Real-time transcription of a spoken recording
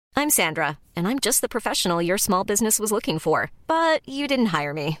I'm Sandra, and I'm just the professional your small business was looking for. But you didn't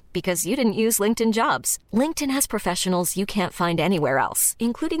hire me because you didn't use LinkedIn Jobs. LinkedIn has professionals you can't find anywhere else,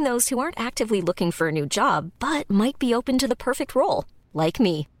 including those who aren't actively looking for a new job, but might be open to the perfect role, like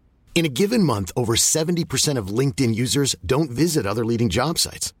me. In a given month, over 70% of LinkedIn users don't visit other leading job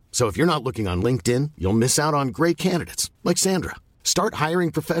sites. So if you're not looking on LinkedIn, you'll miss out on great candidates like Sandra. Start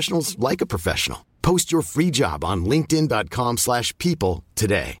hiring professionals like a professional. Post your free job on linkedin.com/people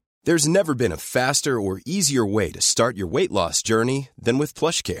today. There's never been a faster or easier way to start your weight loss journey than with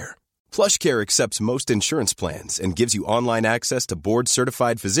PlushCare. PlushCare accepts most insurance plans and gives you online access to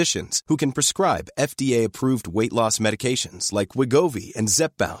board-certified physicians who can prescribe FDA-approved weight loss medications like Wegovy and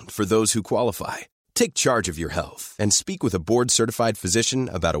Zepbound for those who qualify. Take charge of your health and speak with a board-certified physician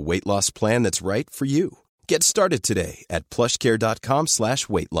about a weight loss plan that's right for you. Get started today at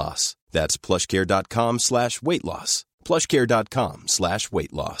plushcare.com/weight loss. That's plushcare.com/weight loss.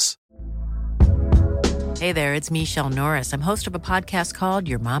 plushcare.com/weight loss. Hey there, it's Michelle Norris. I'm host of a podcast called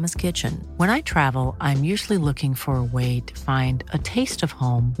Your Mama's Kitchen. When I travel, I'm usually looking for a way to find a taste of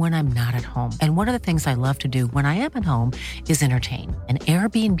home when I'm not at home. And one of the things I love to do when I am at home is entertain. And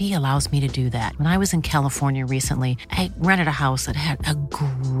Airbnb allows me to do that. When I was in California recently, I rented a house that had a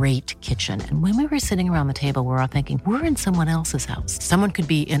great kitchen. And when we were sitting around the table, we're all thinking, we're in someone else's house. Someone could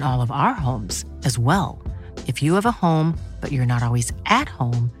be in all of our homes as well. If you have a home, but you're not always at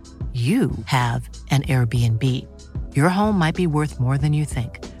home, you have an Airbnb. Your home might be worth more than you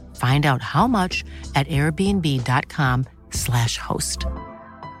think. Find out how much at airbnb.com/host.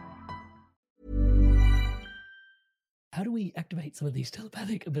 How do we activate some of these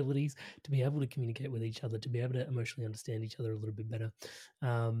telepathic abilities to be able to communicate with each other, to be able to emotionally understand each other a little bit better?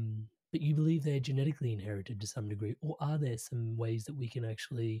 But you believe they're genetically inherited to some degree, or are there some ways that we can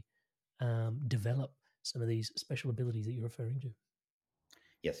actually develop some of these special abilities that you're referring to?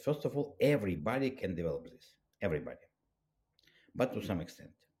 Yes, first of all, everybody can develop this. Everybody. But to some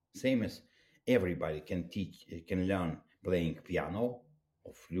extent. Same as everybody can learn playing piano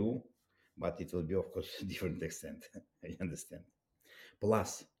or flute, but it will be, of course, different extent. I understand.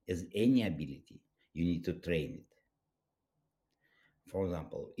 Plus, as any ability, you need to train it. For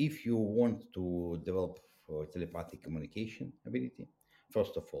example, if you want to develop telepathic communication ability,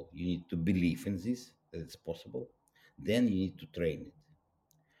 first of all, you need to believe in this, that it's possible. Then you need to train it.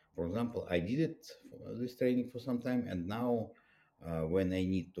 For example, I did this training for some time, and now when I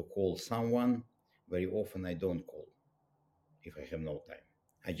need to call someone, very often I don't call if I have no time.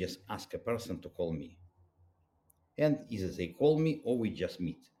 I just ask a person to call me, and either they call me or we just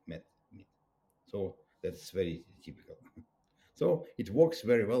meet. So that's very typical. So it works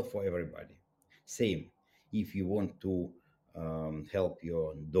very well for everybody. Same if you want to help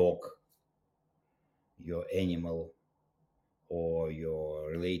your dog, your animal, or your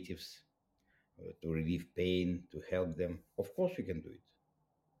relatives to relieve pain, to help them. Of course, you can do it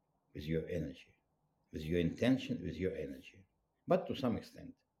with your energy, with your intention, with your energy. But to some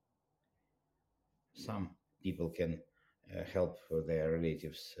extent, some people can help their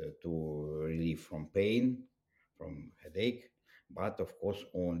relatives to relieve from pain, from headache. But of course,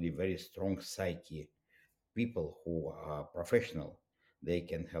 only very strong psyche people who are professional, they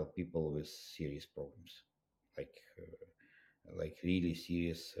can help people with serious problems, like really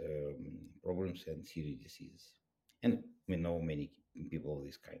serious problems and serious diseases. And we know many people of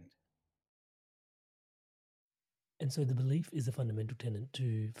this kind. And so the belief is a fundamental tenet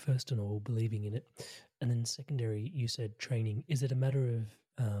to, first and all, believing in it. And then secondary, you said training. Is it a matter of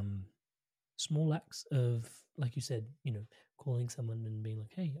small acts of, like you said, calling someone and being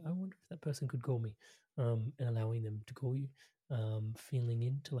like, hey, I wonder if that person could call me, and allowing them to call you, feeling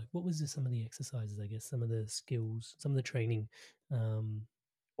into like, what was some of the exercises, I guess, some of the skills, some of the training,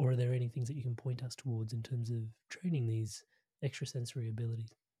 or are there any things that you can point us towards in terms of training these extrasensory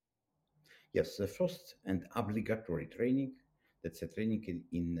abilities? Yes, the first and obligatory training, that's a training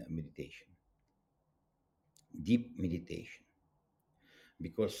in meditation, deep meditation.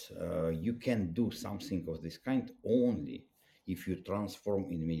 Because you can do something of this kind only if you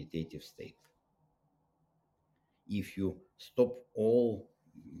transform in meditative state. If you stop all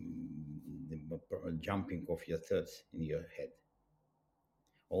the jumping of your thoughts in your head,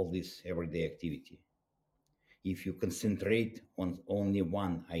 all this everyday activity, if you concentrate on only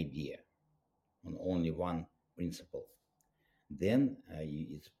one idea, on only one principle, then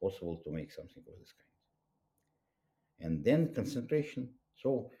it's possible to make something of this kind. And then concentration.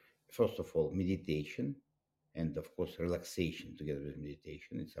 So, first of all, meditation, and of course, relaxation together with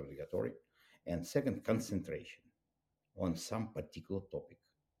meditation, it's obligatory. And second, concentration on some particular topic.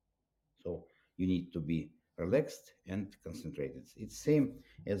 So, you need to be relaxed and concentrated. It's same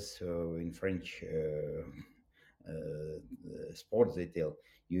as in French sports. They tell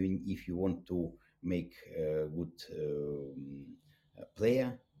you if you want to make a good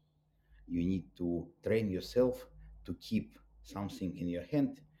player, you need to train yourself to keep something in your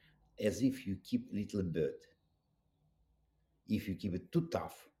hand as if you keep little bird. If you keep it too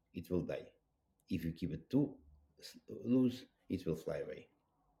tough, it will die. If you keep it too loose, it will fly away.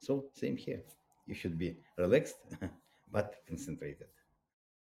 So same here. You should be relaxed but concentrated.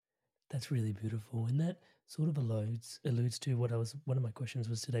 That's really beautiful, and that sort of alludes to what one of my questions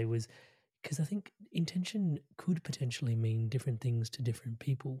was today was because I think intention could potentially mean different things to different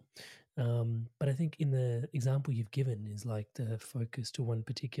people. But I think in the example you've given is like the focus to one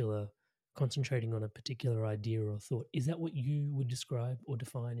particular, concentrating on a particular idea or thought. Is that what you would describe or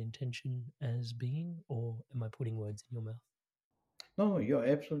define intention as being, or am I putting words in your mouth? No, you're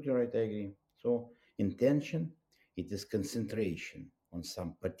absolutely right. I agree. So intention, it is concentration on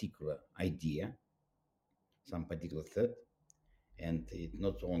some particular idea, some particular thought, and it's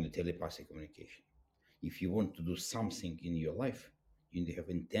not only telepathic communication. If you want to do something in your life, you need to have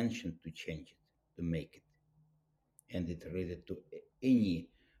intention to change it, to make it, and it's related to any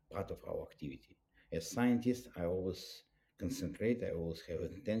part of our activity. As scientist, I always concentrate. I always have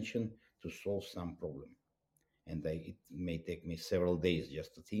intention to solve some problem, and it may take me several days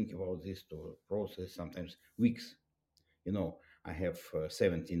just to think about this, to process, sometimes weeks. I have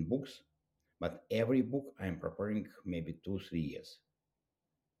 17 books, but every book I'm preparing maybe 2-3 years.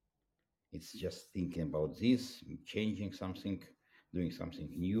 It's just thinking about this, changing something, doing something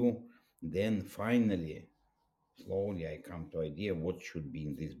new. Then finally, slowly, I come to idea what should be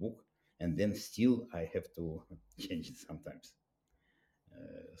in this book, and then still I have to change it sometimes.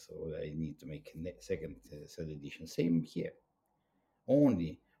 So I need to make a second, third edition. Same here.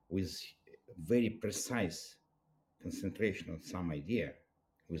 Only with very precise concentration on some idea,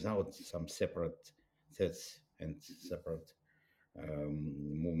 without some separate thoughts and separate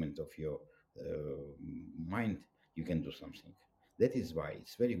movement of your mind, you can do something. That is why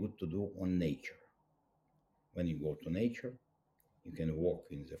it's very good to do on nature. When you go to nature, you can walk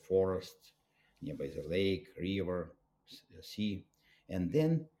in the forest, nearby the lake, river, sea, and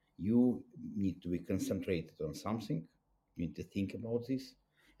then you need to be concentrated on something. You need to think about this,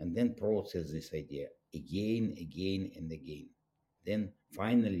 and then process this idea again, again, and again. Then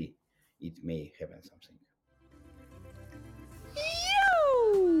finally, it may happen something.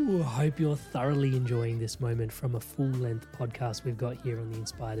 I hope you're thoroughly enjoying this moment from a full-length podcast we've got here on the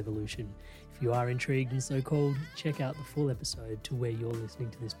Inspired Evolution. If you are intrigued and so called, check out the full episode to where you're listening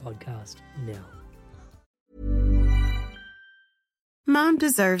to this podcast now. Mom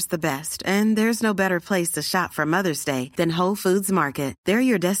deserves the best, and there's no better place to shop for Mother's Day than Whole Foods Market. They're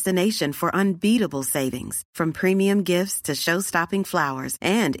your destination for unbeatable savings, from premium gifts to show-stopping flowers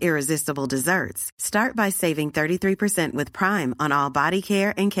and irresistible desserts. Start by saving 33% with Prime on all body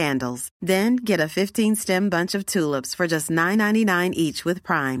care and candles. Then get a 15-stem bunch of tulips for just $9.99 each with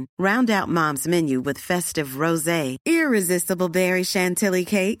Prime. Round out Mom's menu with festive rosé, irresistible berry chantilly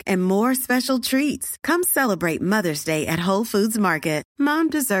cake, and more special treats. Come celebrate Mother's Day at Whole Foods Market. Mom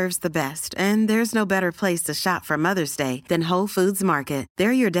deserves the best, and there's no better place to shop for Mother's Day than Whole Foods Market.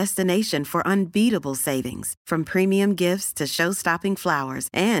 They're your destination for unbeatable savings, from premium gifts to show-stopping flowers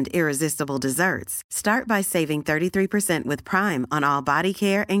and irresistible desserts. Start by saving 33% with Prime on all body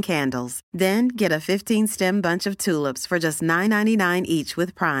care and candles. Then get a 15-stem bunch of tulips for just $9.99 each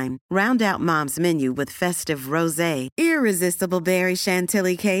with Prime. Round out Mom's menu with festive rosé, irresistible berry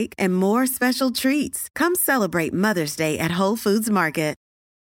chantilly cake, and more special treats. Come celebrate Mother's Day at Whole Foods Market.